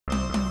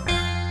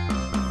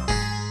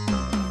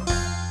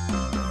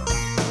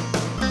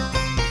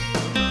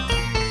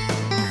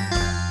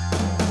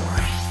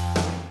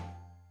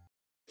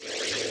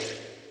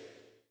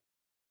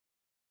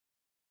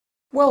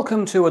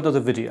Welcome to another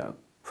video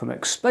from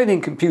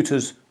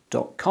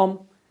explainingcomputers.com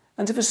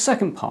and to the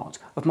second part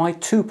of my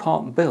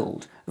two-part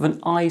build of an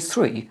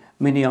i3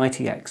 Mini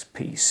ITX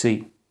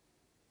PC.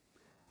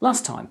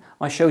 Last time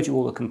I showed you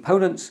all the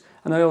components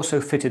and I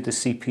also fitted the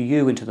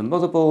CPU into the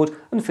motherboard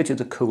and fitted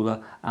the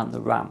cooler and the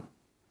RAM.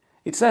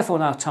 It's therefore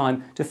now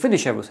time to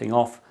finish everything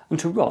off and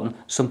to run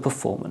some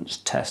performance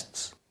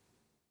tests.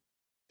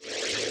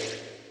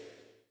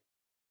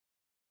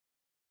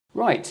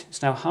 Right,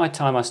 it's now high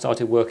time I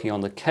started working on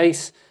the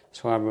case,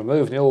 so I'm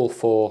removing all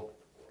four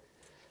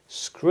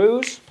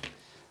screws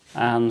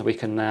and we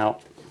can now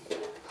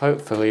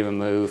hopefully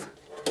remove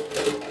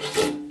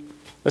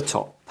the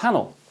top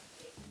panel.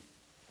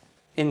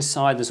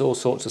 Inside there's all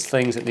sorts of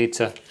things that need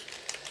to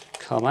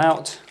come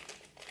out.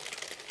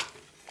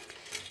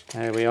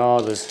 There we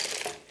are, there's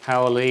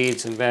power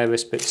leads and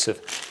various bits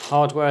of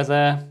hardware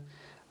there.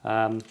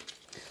 Some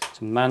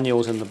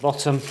manuals in the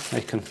bottom,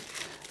 they can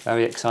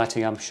very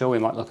exciting, I'm sure. We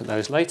might look at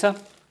those later.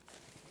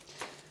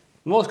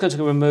 I'm also going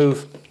to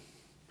remove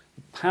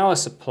the power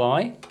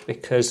supply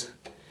because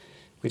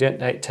if we don't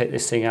take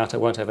this thing out I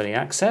won't have any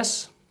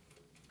access.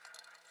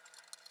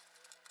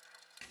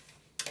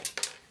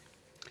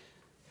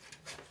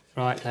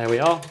 Right, there we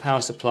are.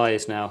 Power supply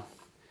is now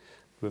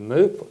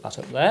removed. Put that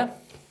up there.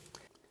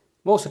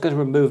 I'm also going to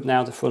remove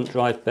now the front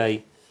drive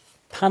bay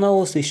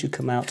panels. These should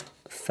come out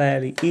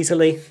fairly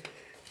easily.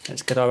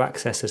 Let's get our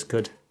access as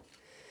good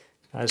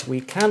as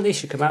we can. These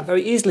should come out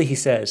very easily, he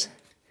says.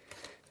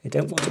 They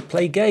don't want to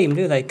play game,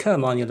 do they?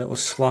 Come on, you little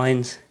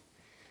swines.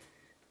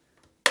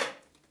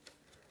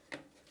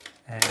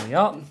 There we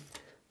are.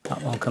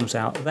 That one comes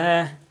out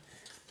there.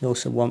 You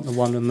also want the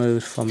one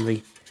removed from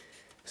the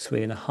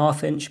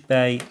 3.5-inch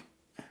bay.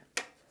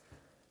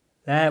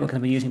 There, we're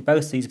going to be using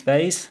both these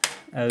bays.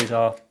 Those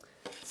are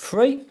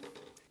free.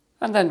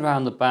 And then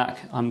round the back,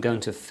 I'm going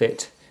to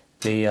fit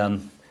the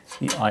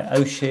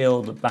I/O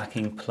shield, the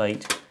backing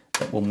plate,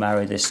 that will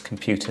marry this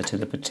computer to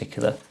the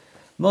particular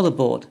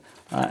motherboard.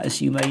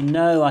 As you may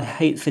know, I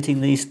hate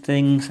fitting these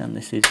things, and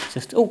this is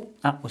just, oh,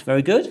 that was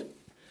very good.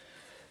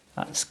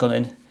 That's gone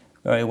in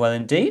very well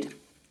indeed.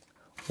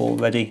 All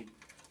ready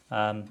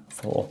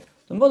for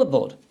the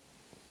motherboard.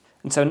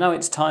 And so now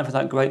it's time for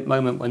that great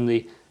moment when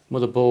the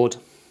motherboard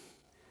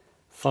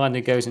finally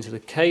goes into the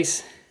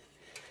case.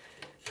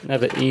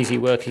 Never easy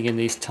working in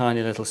these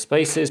tiny little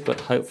spaces,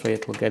 but hopefully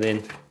it'll get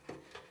in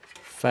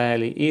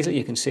fairly easily.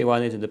 You can see why I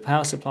needed the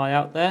power supply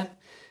out there.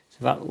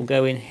 So that will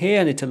go in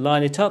here. I need to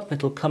line it up.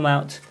 It'll come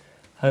out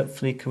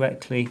hopefully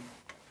correctly.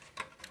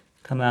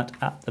 Come out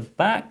at the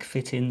back,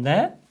 fit in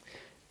there.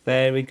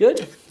 Very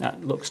good.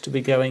 That looks to be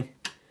going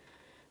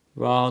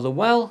rather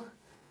well.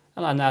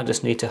 And I now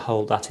just need to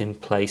hold that in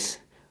place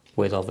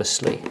with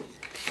obviously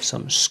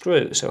some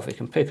screws. So if we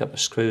can pick up a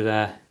screw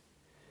there,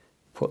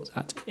 put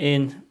that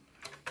in.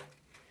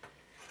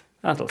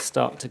 That'll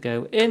start to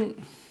go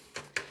in.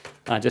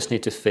 I just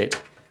need to fit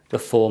the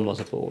 4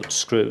 motherboard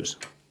screws.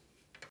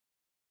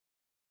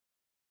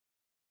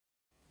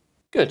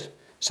 Good,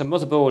 so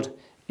motherboard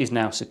is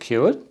now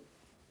secured.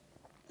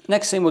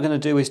 Next thing we're going to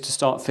do is to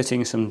start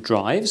fitting some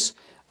drives.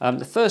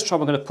 The first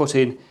drive we're going to put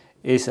in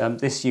is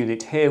this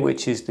unit here,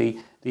 which is the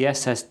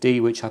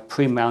SSD, which I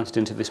pre-mounted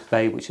into this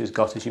bay, which has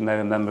got, as you may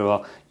remember,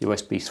 our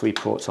USB 3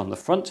 ports on the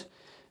front.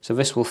 So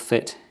this will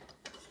fit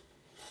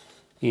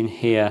in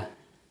here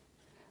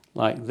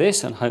like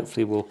this, and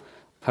hopefully will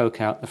poke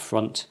out the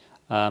front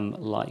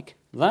like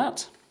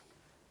that.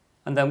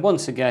 And then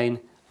once again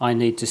I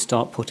need to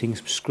start putting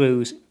some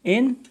screws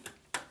in.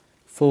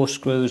 4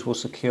 screws will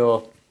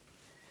secure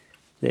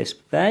this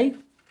bay.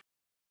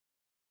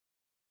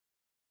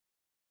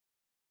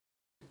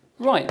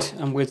 Right,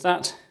 and with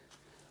that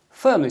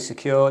firmly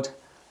secured,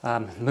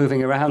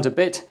 moving around a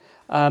bit,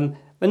 the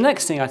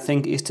next thing I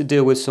think is to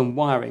deal with some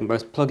wiring,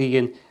 both plugging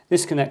in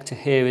this connector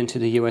here into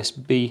the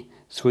USB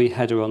 3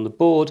 header on the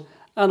board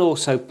and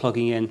also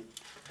plugging in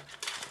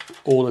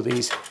all of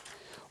these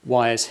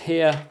wires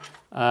here.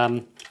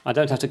 I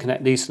don't have to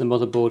connect these to the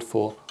motherboard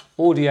for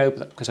audio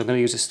because I'm going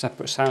to use a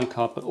separate sound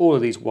card, but all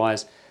of these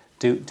wires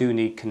do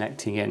need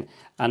connecting in.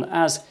 And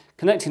as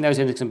connecting those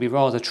in is going to be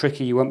rather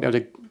tricky, you won't be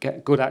able to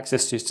get good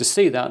access to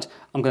see that.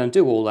 I'm going to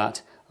do all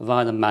that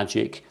via the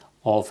magic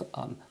of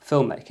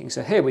filmmaking.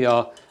 So here we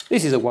are.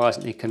 These are the wires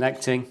that need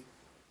connecting.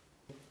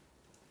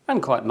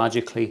 And quite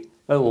magically,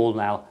 they're all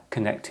now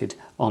connected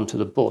onto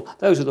the board.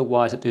 Those are the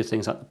wires that do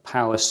things like the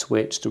power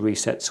switch, the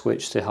reset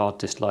switch, the hard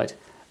disk light,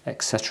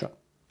 etc.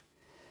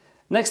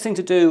 Next thing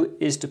to do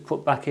is to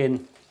put back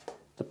in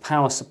the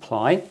power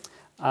supply.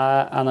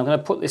 And I'm going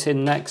to put this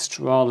in next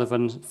rather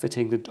than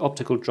fitting the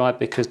optical drive,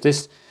 because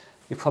this,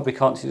 you probably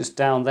can't see this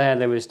down there,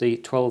 there is the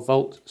 12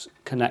 volt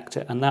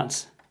connector, and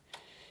that's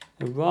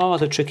a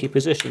rather tricky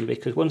position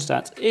because once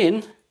that's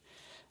in,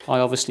 I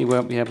obviously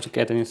won't be able to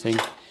get anything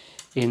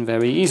in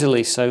very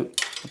easily. So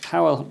the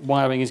power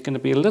wiring is going to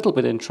be a little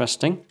bit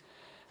interesting,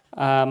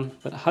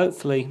 but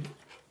hopefully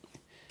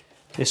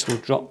this will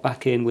drop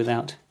back in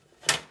without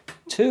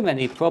too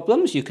many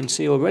problems. You can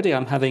see already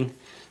I'm having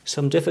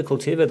some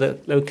difficulty, but the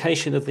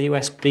location of the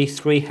USB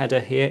 3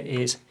 header here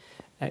is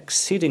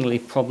exceedingly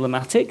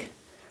problematic.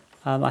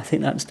 I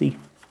think that's the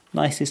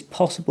nicest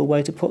possible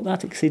way to put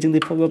that, exceedingly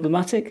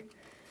problematic.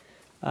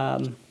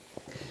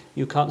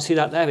 You can't see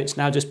that there, it's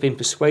now just been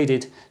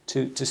persuaded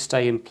to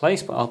stay in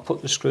place, but I'll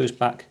put the screws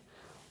back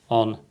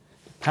on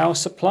the power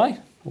supply.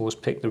 Always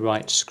pick the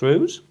right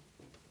screws.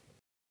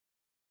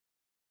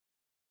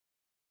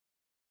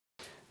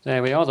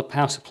 There we are, the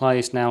power supply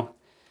is now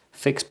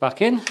fixed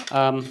back in.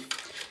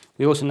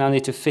 We also now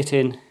need to fit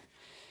in,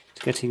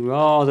 it's getting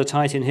rather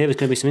tight in here, there's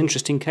going to be some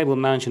interesting cable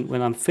management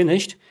when I'm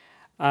finished.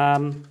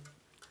 I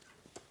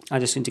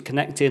just need to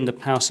connect in the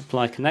power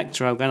supply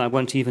connector. Again, I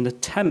won't even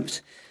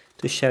attempt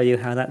to show you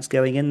how that's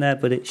going in there,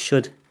 but it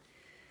should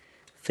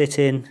fit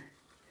in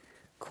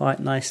quite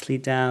nicely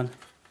down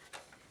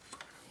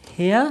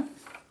here.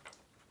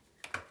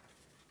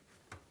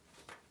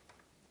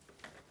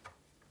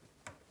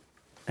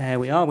 There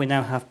we are, we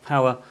now have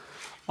power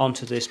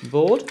onto this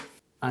board,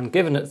 and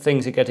given that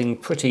things are getting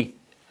pretty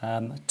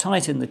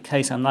tight in the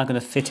case, I'm now going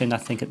to fit in, I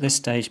think at this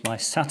stage, my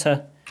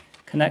SATA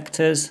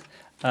connectors.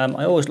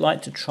 I always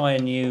like to try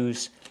and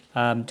use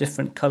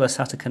different colour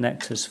SATA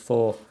connectors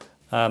for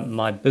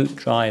my boot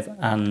drive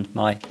and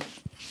my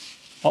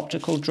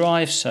optical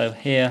drive. So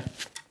here,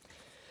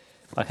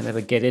 I can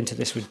never get into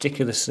this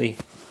ridiculously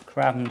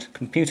crammed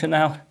computer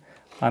now.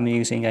 I'm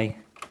using a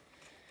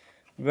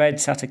red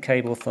SATA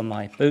cable for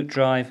my boot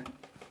drive,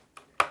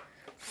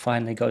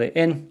 finally got it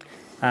in,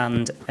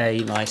 and a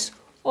nice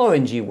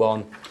orangey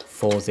one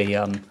for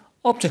the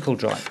optical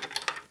drive.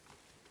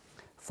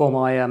 For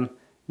my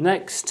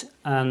next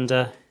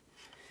and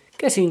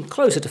getting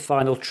closer to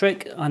final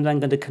trick, I'm then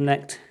going to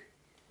connect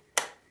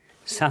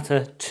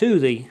SATA to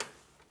the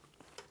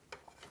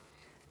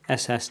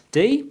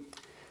SSD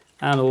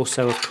and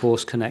also of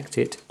course connect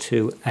it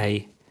to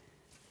a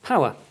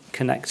power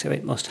connector.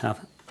 It must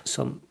have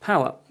some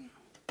power.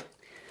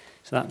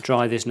 So that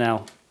drive is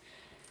now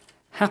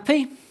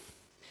happy.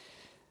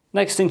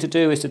 Next thing to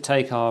do is to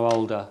take our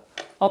older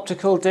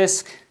optical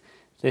disc.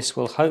 This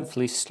will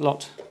hopefully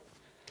slot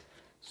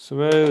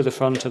through the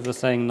front of the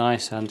thing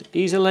nice and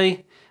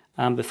easily.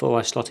 And before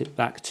I slot it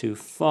back too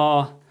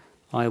far,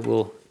 I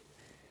will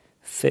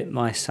fit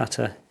my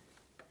SATA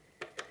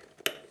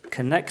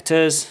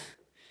connectors.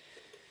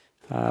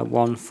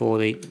 One for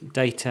the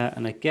data,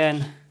 and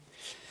again,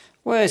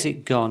 where's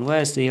it gone?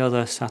 Where's the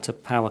other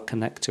SATA power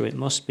connector? It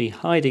must be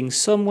hiding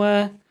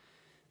somewhere,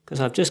 because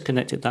I've just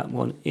connected that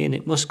one in.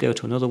 It must go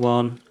to another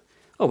one.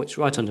 Oh, it's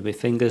right under my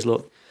fingers,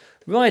 look.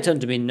 Right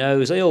under my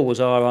nose. They always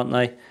are, aren't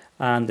they?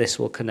 And this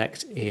will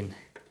connect in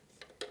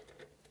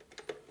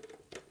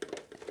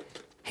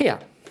here.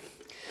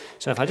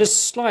 So if I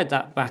just slide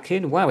that back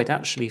in, wow, it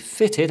actually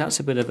fitted. That's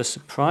a bit of a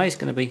surprise.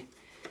 Going to be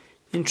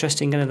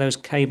interesting getting those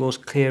cables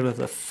clear of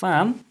the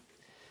fan.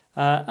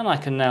 And I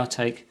can now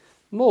take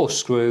more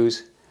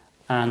screws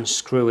and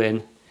screw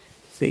in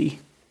the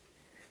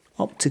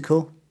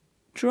optical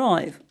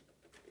drive.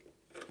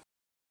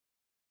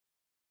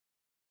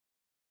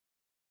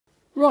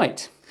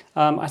 Right,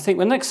 I think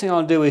the next thing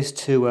I'll do is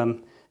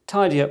to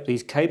tidy up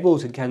these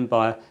cables again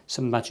by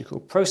some magical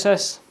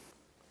process.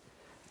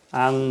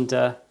 And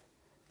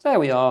there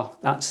we are.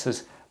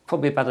 That's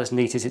probably about as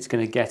neat as it's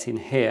going to get in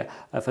here.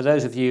 For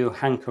those of you who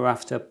hanker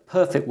after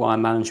perfect wire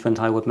management,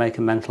 I would make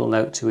a mental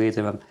note to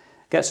either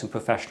get some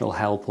professional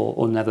help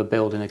or never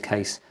build in a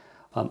case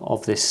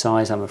of this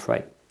size, I'm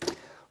afraid.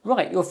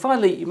 Right,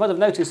 you might have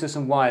noticed there's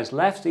some wires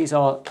left. These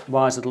are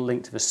wires that will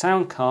link to the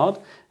sound card.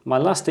 My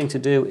last thing to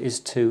do is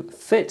to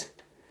fit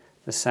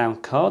the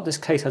sound card. This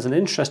case has an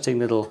interesting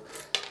little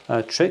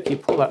trick. You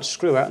pull that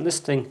screw out and this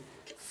thing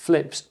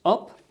flips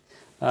up.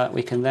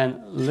 We can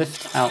then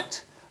lift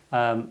out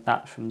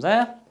that from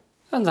there,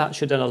 and that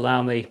should then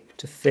allow me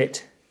to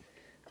fit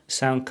the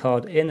sound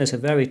card in. There's a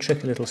very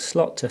tricky little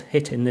slot to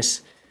hit in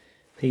this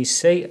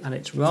PC, and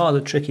it's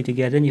rather tricky to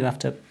get in. You have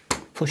to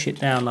push it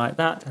down like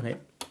that and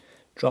it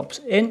drops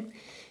in.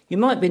 You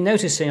might be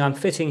noticing I'm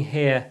fitting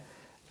here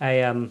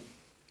a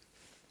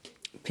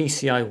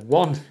PCIe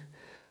 1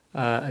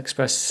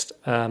 express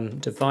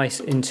device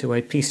into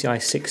a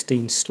PCIe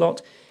 16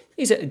 slot.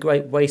 Is it a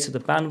great waste of the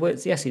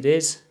bandwidth? Yes, it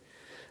is.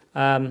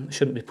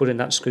 Shouldn't be putting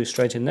that screw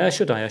straight in there,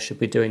 should I? I should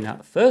be doing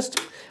that first.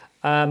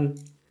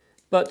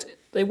 But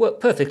they work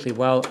perfectly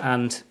well,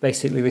 and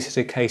basically this is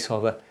a case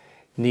of a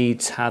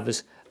needs have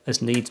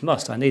as needs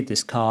must. I need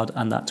this card,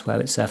 and that's where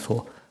it's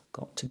therefore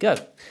got to go.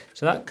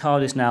 So that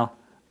card is now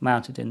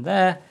mounted in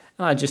there,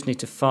 and I just need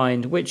to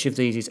find which of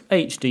these is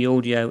HD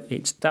audio.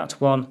 It's that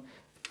one,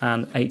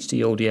 and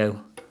HD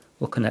audio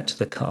will connect to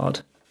the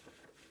card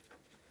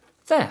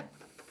there.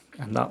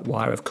 And that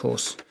wire, of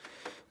course,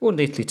 will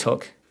neatly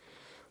tuck,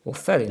 or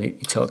fairly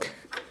neatly tuck,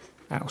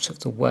 out of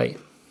the way.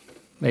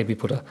 Maybe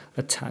put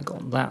a tag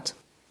on that.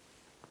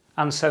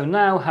 And so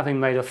now, having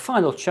made a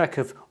final check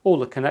of all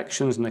the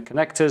connections and the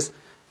connectors,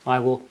 I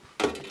will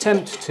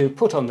attempt to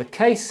put on the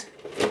case.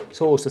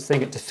 It's always the thing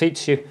that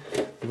defeats you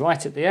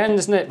right at the end,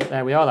 isn't it? But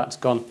there we are, that's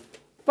gone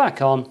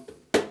back on.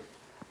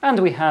 And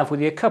we have,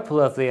 with a couple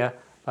of the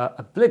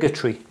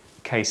obligatory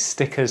case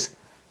stickers,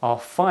 our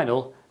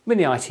final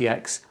Mini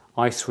ITX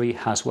i3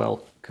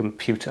 Haswell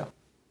computer.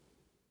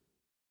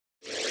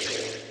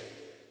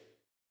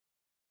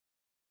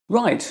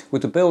 Right,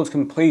 with the build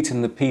complete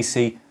and the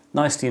PC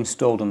nicely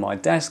installed on my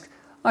desk,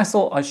 I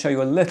thought I'd show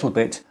you a little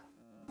bit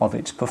of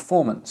its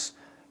performance.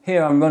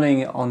 Here I'm running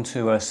it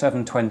onto a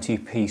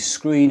 720p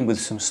screen with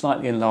some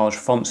slightly enlarged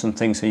fonts and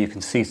things so you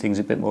can see things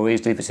a bit more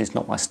easily. This is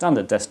not my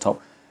standard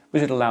desktop,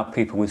 but it'll allow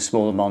people with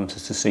smaller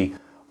monitors to see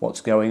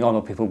what's going on,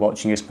 or people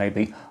watching this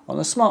maybe on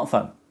a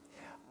smartphone.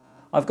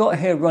 I've got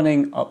here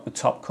running up the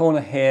top corner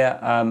here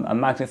a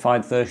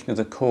magnified version of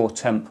the Core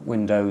Temp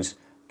Windows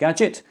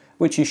gadget,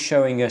 which is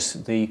showing us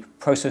the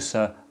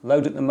processor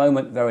load at the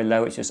moment, very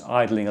low, it's just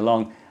idling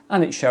along,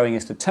 and it's showing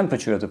us the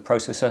temperature of the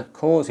processor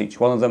cores, each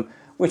one of them,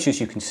 which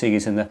as you can see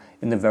is in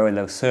the very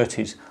low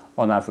 30s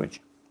on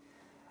average.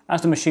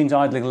 As the machine's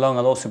idling along,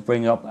 I'll also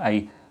bring up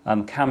a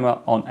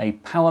camera on a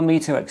power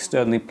meter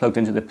externally plugged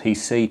into the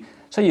PC,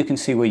 so you can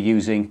see we're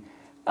using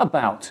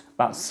about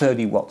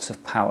 30 watts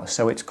of power,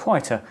 so it's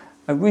quite a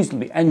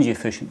reasonably energy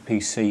efficient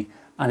PC,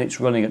 and it's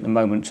running at the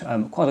moment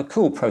quite a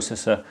cool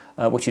processor,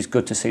 which is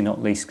good to see,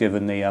 not least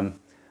given the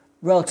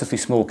relatively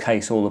small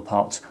case all the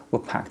parts were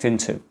packed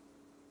into.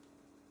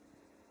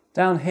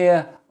 Down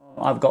here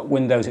I've got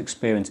Windows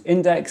Experience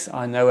Index.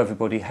 I know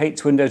everybody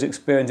hates Windows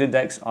Experience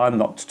Index. I'm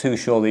not too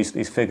sure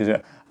these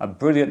figures are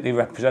brilliantly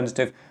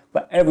representative,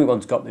 but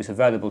everyone's got this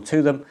available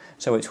to them,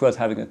 so it's worth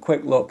having a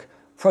quick look.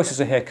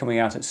 Processor here coming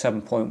out at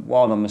 7.1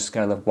 on the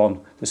scale of 1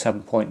 to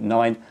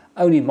 7.9.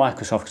 Only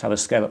Microsoft has a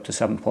scale up to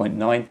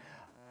 7.9.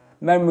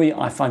 Memory,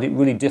 I find it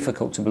really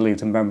difficult to believe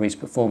the memory is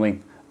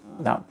performing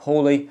that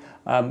poorly.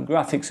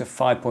 Graphics of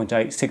 5.8,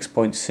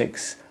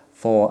 6.6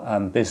 for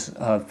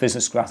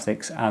business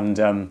graphics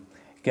and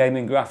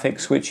gaming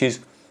graphics, which is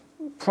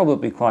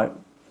probably quite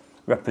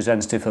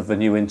representative of the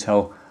new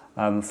Intel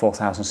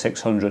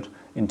 4600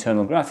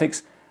 internal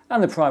graphics.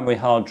 And the primary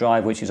hard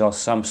drive, which is our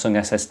Samsung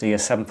SSD, a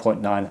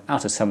 7.9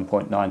 out of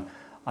 7.9.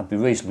 I'd be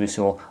reasonably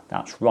sure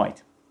that's right.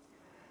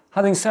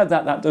 Having said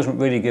that, that doesn't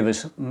really give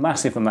us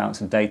massive amounts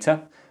of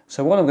data.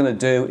 So what I'm going to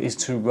do is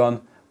to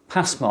run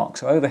Passmark.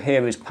 So over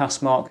here is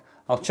Passmark.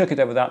 I'll chuck it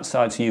over that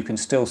side so you can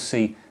still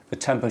see the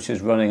temperatures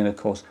running and of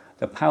course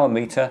the power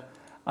meter.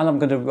 And I'm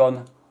going to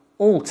run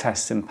all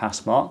tests in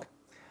Passmark.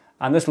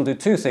 And this will do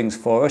two things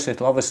for us.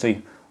 It'll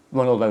obviously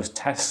run all those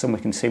tests and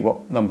we can see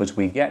what numbers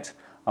we get.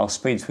 I'll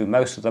speed through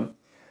most of them.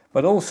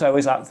 But also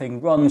as that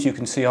thing runs, you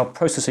can see our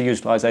processor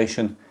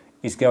utilization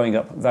is going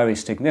up very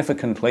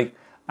significantly,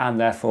 and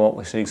therefore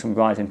we're seeing some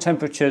rise in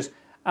temperatures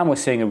and we're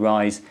seeing a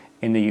rise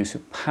in the use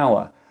of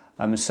power.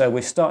 So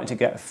we're starting to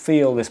get a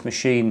feel, this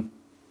machine,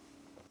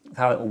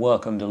 how it will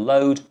work under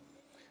load.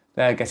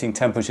 They're getting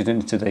temperatures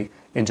into the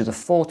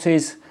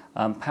 40s,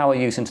 power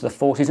use into the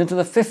 40s, into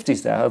the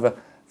 50s there, over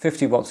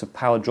 50 watts of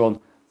power drawn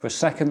per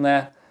second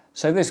there.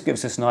 So this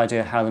gives us an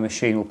idea how the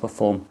machine will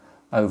perform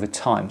over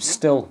time.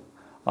 Still,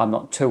 I'm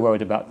not too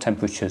worried about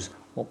temperatures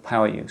or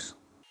power use.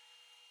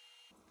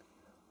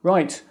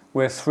 Right,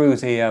 we're through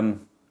the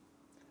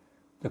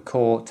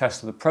core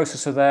test of the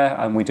processor there,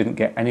 and we didn't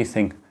get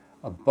anything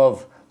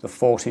above the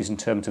 40s in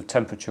terms of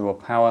temperature or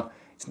power.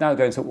 It's now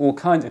going through all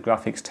kinds of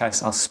graphics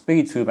tests. I'll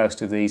speed through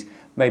most of these,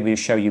 maybe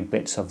show you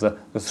bits of the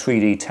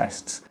 3D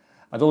tests.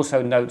 I'd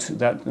also note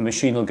that the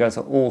machine will go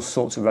through all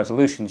sorts of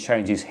resolution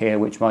changes here,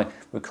 which my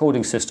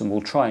recording system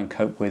will try and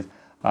cope with,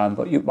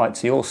 but you might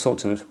see all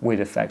sorts of weird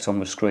effects on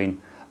the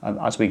screen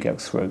as we go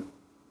through.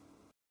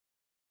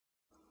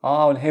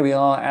 Oh, and here we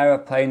are,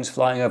 aeroplanes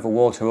flying over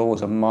water,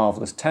 always a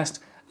marvellous test.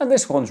 And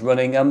this one's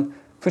running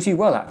pretty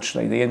well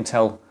actually. The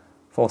Intel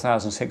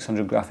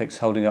 4600 graphics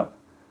holding up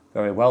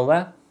very well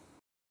there.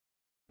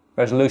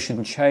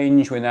 Resolution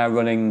change, we're now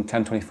running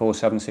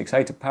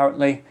 1024-768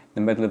 apparently, in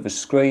the middle of the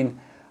screen.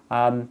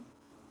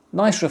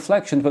 Nice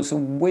reflections, but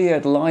some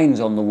weird lines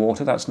on the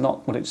water. That's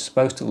not what it's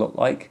supposed to look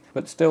like,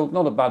 but still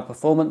not a bad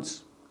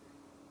performance.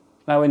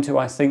 Now into,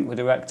 I think, the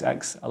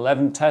DirectX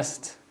 11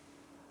 test.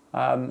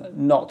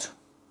 Not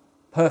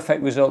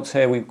perfect results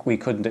here. We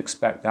couldn't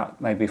expect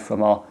that maybe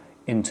from our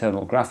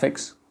internal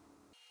graphics.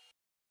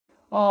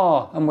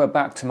 Oh, and we're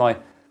back to my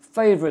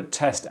favourite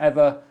test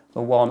ever,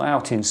 the one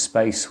out in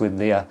space with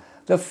the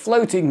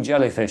floating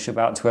jellyfish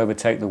about to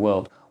overtake the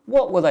world.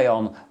 What were they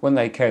on when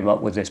they came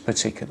up with this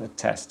particular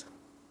test?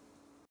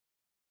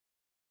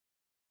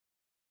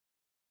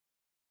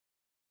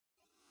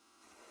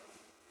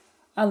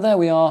 And there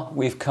we are,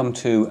 we've come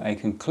to a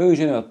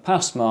conclusion, a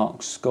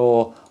Passmark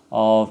score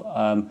of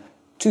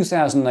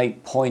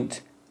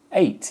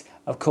 2008.8.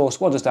 Of course,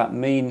 what does that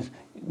mean?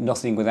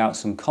 Nothing without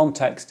some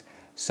context.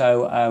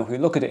 So if we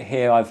look at it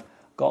here, I've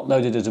got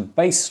loaded as a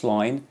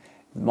baseline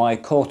my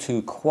Core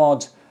 2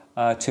 Quad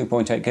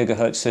 2.8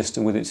 GHz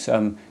system with its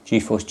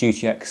GeForce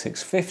GTX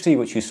 650,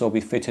 which you saw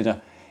me fit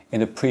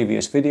in a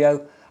previous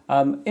video.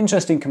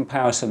 Interesting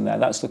comparison there.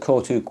 That's the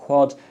Core 2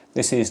 Quad.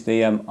 This is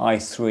the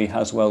i3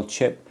 Haswell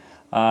chip.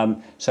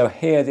 So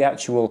here the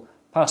actual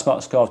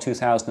Passmark score of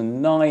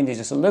 2009 is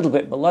just a little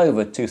bit below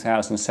the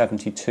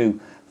 2072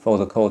 for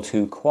the Core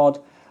 2 Quad.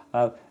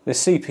 The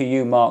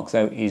CPU mark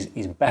though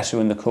is better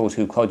in the Core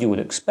 2 Quad. You would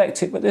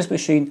expect it, but this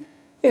machine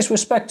it's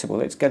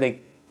respectable. It's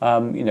getting,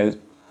 you know,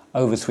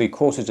 over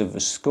 3/4 of the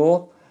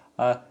score.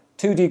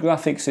 2D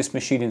graphics, this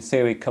machine in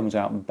theory comes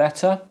out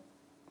better.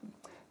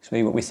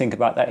 So what we think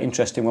about that,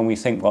 interesting when we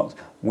think what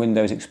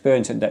Windows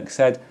Experience Index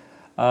said.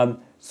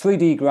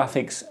 3D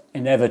graphics,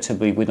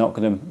 inevitably, we're not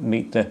going to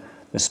meet the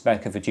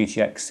spec of a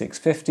GTX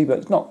 650, but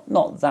it's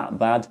not that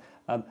bad.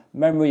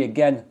 Memory,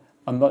 again,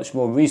 a much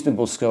more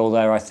reasonable score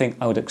there. I think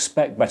I would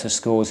expect better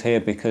scores here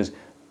because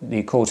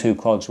the Core 2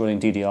 quad's running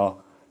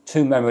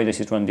DDR2 memory, this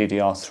is running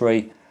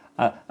DDR3,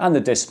 and the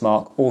disk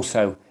mark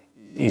also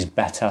is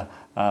better,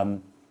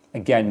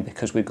 again,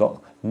 because we've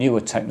got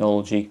newer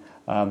technology.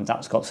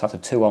 That's got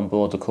SATA 2 on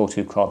board, the Core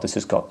 2 quad, this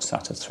has got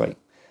SATA 3.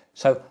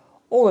 So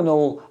all in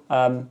all,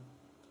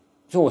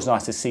 it's always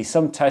nice to see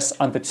some tests.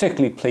 I'm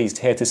particularly pleased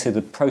here to see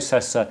the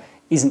processor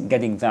isn't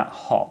getting that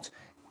hot.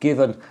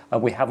 Given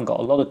we haven't got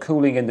a lot of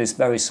cooling in this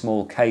very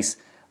small case,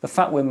 the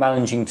fact we're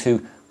managing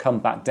to come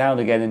back down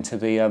again into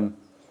the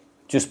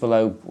just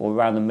below or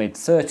around the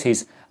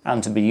mid-30s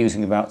and to be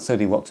using about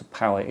 30 watts of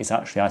power is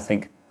actually, I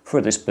think,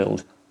 for this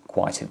build,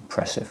 quite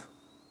impressive.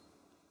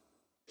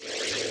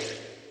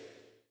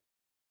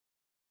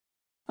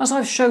 As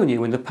I've shown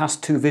you in the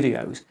past 2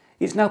 videos,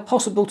 it's now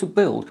possible to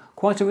build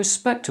quite a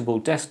respectable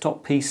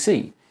desktop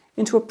PC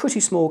into a pretty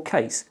small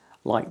case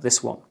like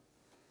this one.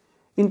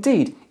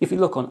 Indeed, if you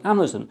look on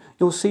Amazon,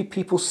 you'll see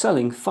people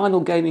selling final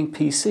gaming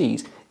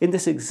PCs in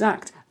this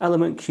exact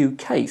Element Q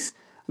case,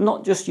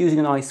 not just using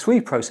an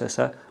i3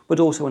 processor, but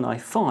also an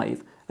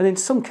i5, and in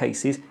some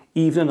cases,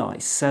 even an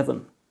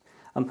i7.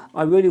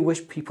 I really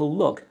wish people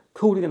luck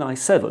cooling an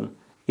i7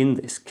 in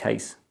this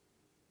case.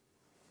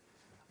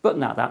 But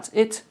now that's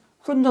it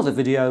for another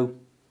video,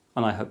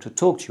 and I hope to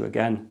talk to you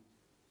again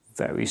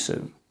very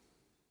soon.